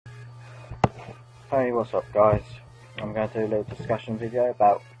Hey, what's up guys? I'm going to do a little discussion video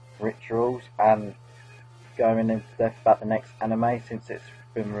about rituals and going into depth about the next anime since it's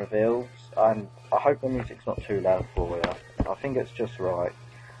been revealed, and I hope the music's not too loud for you. I think it's just right.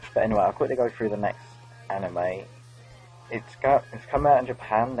 But anyway, I'll quickly go through the next anime. It's coming out in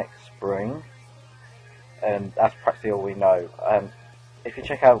Japan next spring, and that's practically all we know. If you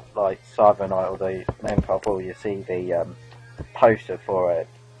check out like Cyber Night or the name profile, you see the poster for it,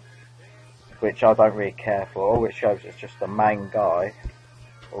 which I don't really care for. All it shows is just the main guy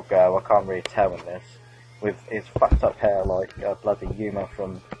or girl, I can't really tell in this, with his fucked up hair like bloody Yuma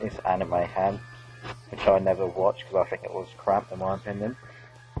from his anime hand, which I never watched because I think it was crap in my opinion,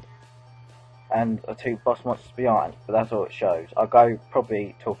 and two boss monsters behind, but that's all it shows. I'll go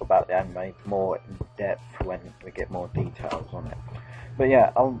probably talk about the anime more in depth when we get more details on it. But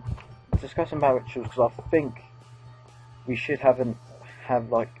yeah, I'm discussing about rituals because I think we should have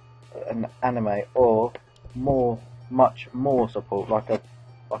like an anime or much more support, like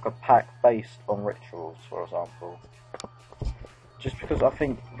a pack based on rituals, for example. Just because I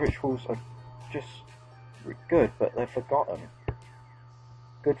think rituals are just good, but they're forgotten.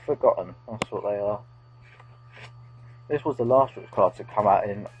 Good forgotten, that's what they are. This was the last ritual card to come out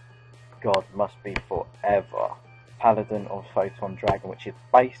in, God, must be forever. Paladin of Photon Dragon, which is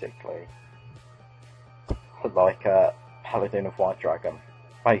basically like a Paladin of White Dragon.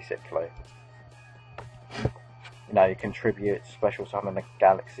 Basically, you know, you contribute special summon the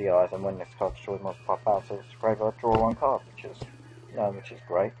Galaxy Eyes, and when this card destroys multiple powers, so it's graveyard, draw one card, which is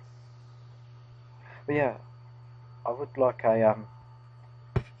great. But yeah, I would like a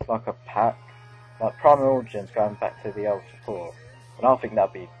pack, like Primal Origins, going back to the old support, and I think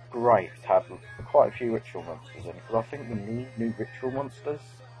that'd be great to have quite a few ritual monsters in, because I think we need new ritual monsters.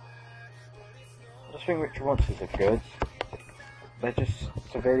 I just think ritual monsters are good. They're just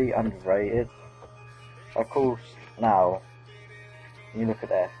severely underrated. Of course, now you look at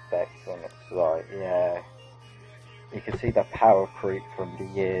their effects and it's like, yeah, you can see the power creep from the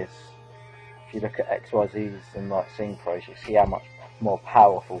years. If you look at EpicZz and like synchros, you see how much more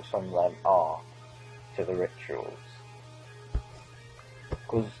powerful some of them are to the rituals.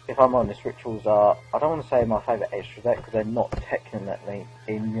 Because if I'm honest, rituals are, I don't want to say my favourite extra deck because they're not technically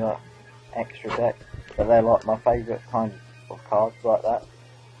in your extra deck, but they're like my favourite kind of cards like that.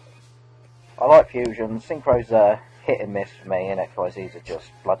 I like fusions. Synchros are hit and miss for me, and EpicZz are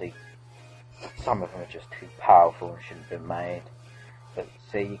just bloody, some of them are just too powerful and shouldn't have been made. But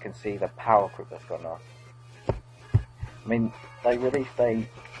see, you can see the power creep that's gone on. I mean, they released a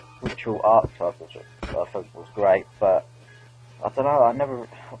ritual archetype, which I thought was great, but I don't know, I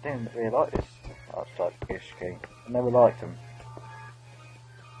didn't really like this archetype Ishiki. I never liked them.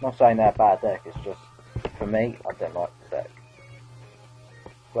 I'm not saying they're a bad deck, it's just, for me, I didn't like the deck.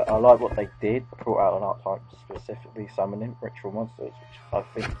 But I like what they did, brought out an archetype specifically summoning ritual monsters, which I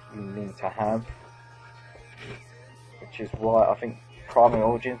think you need to have. Which is why I think Primal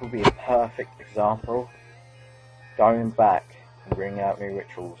Origins will be a perfect example. Going back and bringing out new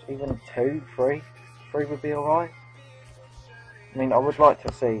rituals. Even 2, 3 would be alright. I mean, I would like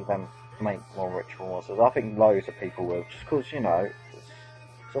to see them make more ritual monsters. I think loads of people will, just because, you know,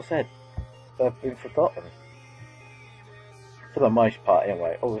 as I said, they've been forgotten. For the most part,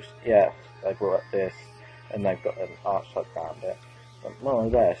 anyway. Oh, yeah, they brought up this, and they've got an archetype around it. But more or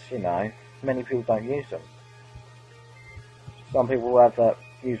less, you know, many people don't use them. Some people have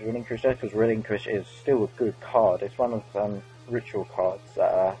use Relinquish there, because Relinquish is still a good card. It's one of ritual cards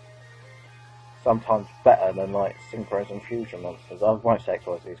that are sometimes better than like Synchros and Fusion monsters. I won't say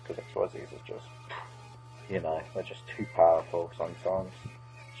EpicZz because EpicZz is just, you know, they're just too powerful sometimes.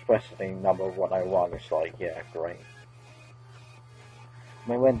 Especially number 101, it's like, yeah, great. I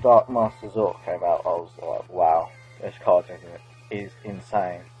mean, when Dark Master Zork came out, I was like, wow, this card is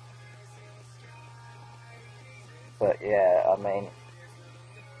insane. But yeah, I mean,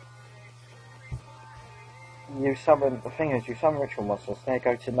 you summon ritual monsters, they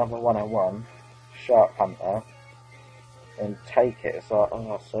go to number 101, Shark Hunter, and take it. It's like,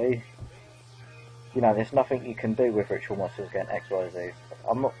 oh, I see. You know, there's nothing you can do with ritual monsters against EpicZz.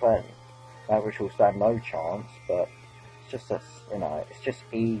 I'm not saying that rituals stand no chance, but it's just that, you know, it's just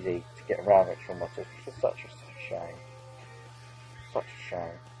easy to get around ritual monsters. It's just such a shame. Such a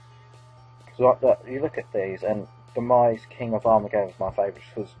shame. Because like you look at these, and Demise King of Armageddon is my favourite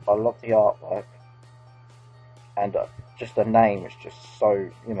because I love the artwork, and just the name is just so,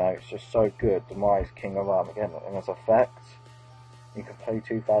 you know, it's just so good. Demise King of Armageddon, and as effect, you can pay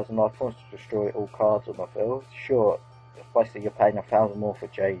 2,000 life points to destroy all cards on the field. Sure, basically you're paying 1,000 more for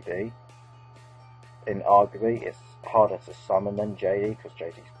JD. In arguably, it's harder to summon than JD because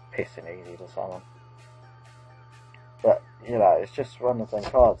JD's pissing easy to summon. But, you know, it's just one of them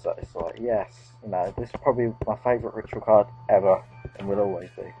cards that it's like, yes, you know, this is probably my favourite ritual card ever, and will always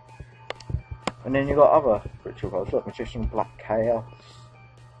be. And then you got other ritual cards. Look, Magician, Black Chaos.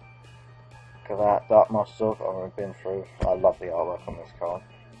 Look at that, Dark Master. I've already been through. I love the artwork on this card.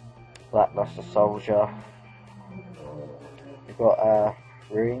 Blackluster Soldier. You've got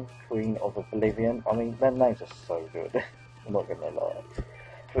Ruin, Queen of Oblivion. I mean, their names are so good. I'm not gonna lie.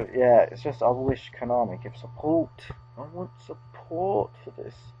 But yeah, it's just I wish Konami give support. I want support for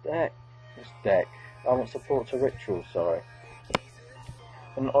this deck. I want support to Rituals, sorry.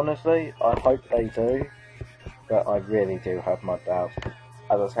 And honestly, I hope they do, but I really do have my doubts.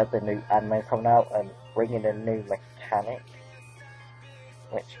 As I said, the new anime coming out and bringing a new mechanic,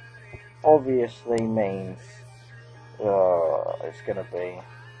 which obviously means it's gonna be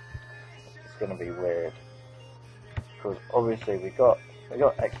weird. Because obviously we got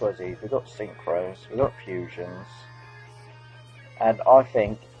XYZs, we got synchros, we got fusions, and I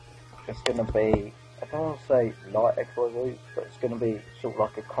think it's gonna be, I don't want to say light XYZ, but it's going to be sort of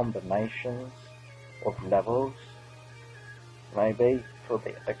like a combinations of levels, maybe, for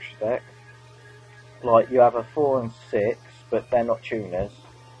the extra deck. Like, you have a 4 and 6, but they're not tuners.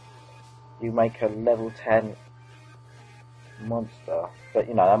 You make a level 10 monster, but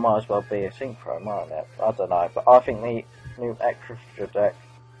you know, that might as well be a synchro, mightn't it? I don't know, but I think the new extra deck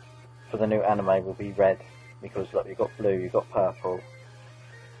for the new anime will be red, because look, you've got blue, you've got purple,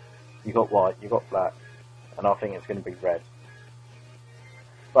 you got white, you got black, and I think it's going to be red.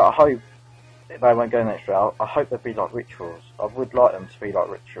 But I hope they won't go next round. I hope they'll be like Rituals. I would like them to be like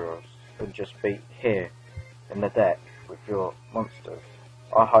Rituals and just be here in the deck with your monsters.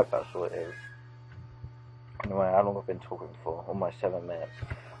 I hope that's what it is. Anyway, how long have I been talking for? Almost 7 minutes.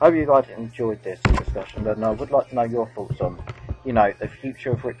 I hope you guys enjoyed this discussion, and I would like to know your thoughts on, you know, the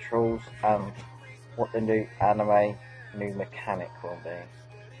future of Rituals and what the new anime, new mechanic will be.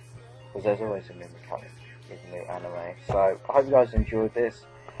 Because there's always a new mechanic with a new anime. So I hope you guys enjoyed this.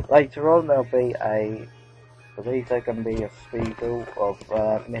 Later on there'll be I believe there's going to be a spiegel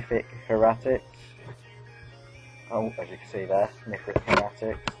of Mythic Heretics. Oh, as you can see there, Mythic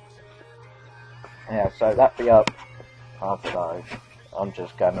Heretics. Yeah, so that'll be up, I don't know, I'm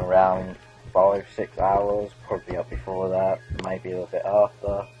just going around 5-6 hours, probably up before that, maybe a little bit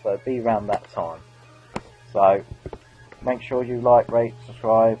after, but it'll be around that time. So make sure you like, rate,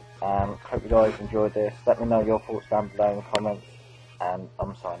 subscribe, and hope you guys enjoyed this. Let me know your thoughts down below in the comments, and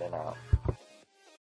I'm signing out.